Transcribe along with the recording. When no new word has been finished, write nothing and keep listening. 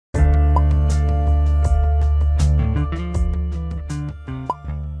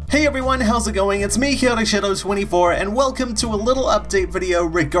Hey everyone, how's it going? It's me, Shadow24, and welcome to a little update video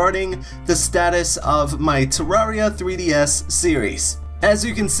regarding the status of my Terraria 3DS series. As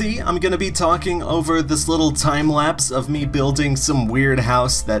you can see, I'm gonna be talking over this little time-lapse of me building some weird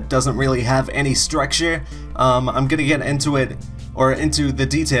house that doesn't really have any structure. I'm gonna get into it, or into the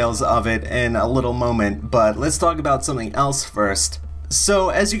details of it in a little moment, but let's talk about something else first. So,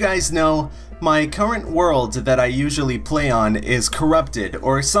 as you guys know, my current world that I usually play on is corrupted,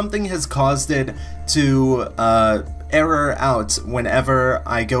 or something has caused it to error out whenever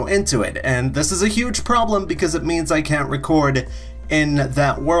I go into it, and this is a huge problem because it means I can't record in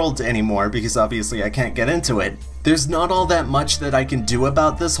that world anymore because obviously I can't get into it. There's not all that much that I can do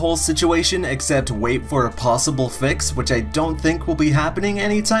about this whole situation except wait for a possible fix, which I don't think will be happening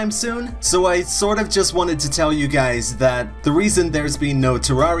anytime soon. So I sort of just wanted to tell you guys that the reason there's been no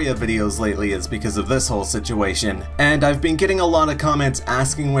Terraria videos lately is because of this whole situation. And I've been getting a lot of comments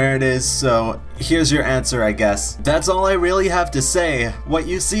asking where it is, so here's your answer, I guess. That's all I really have to say. What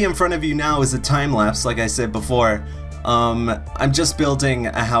you see in front of you now is a time-lapse, like I said before. I'm just building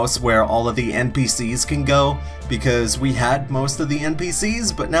a house where all of the NPCs can go, because we had most of the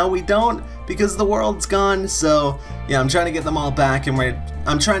NPCs, but now we don't, because the world's gone, so yeah, I'm trying to get them all back, and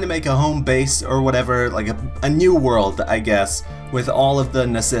I'm trying to make a home base, or whatever, like a new world, I guess, with all of the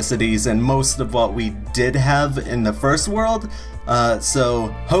necessities and most of what we did have in the first world. So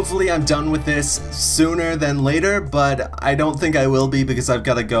hopefully I'm done with this sooner than later, but I don't think I will be because I've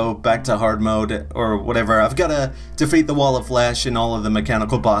got to go back to hard mode or whatever. I've got to defeat the wall of flesh and all of the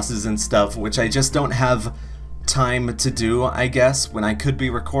mechanical bosses and stuff, which I just don't have time to do, I guess, when I could be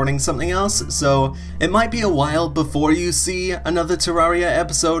recording something else. So it might be a while before you see another Terraria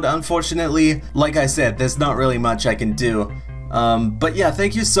episode, unfortunately. Like I said, there's not really much I can do. But yeah,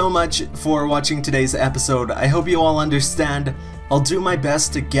 thank you so much for watching today's episode. I hope you all understand. I'll do my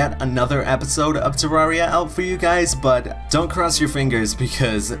best to get another episode of Terraria out for you guys, but don't cross your fingers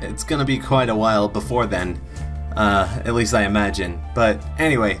because it's gonna be quite a while before then. At least I imagine. But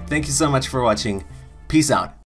anyway, thank you so much for watching. Peace out.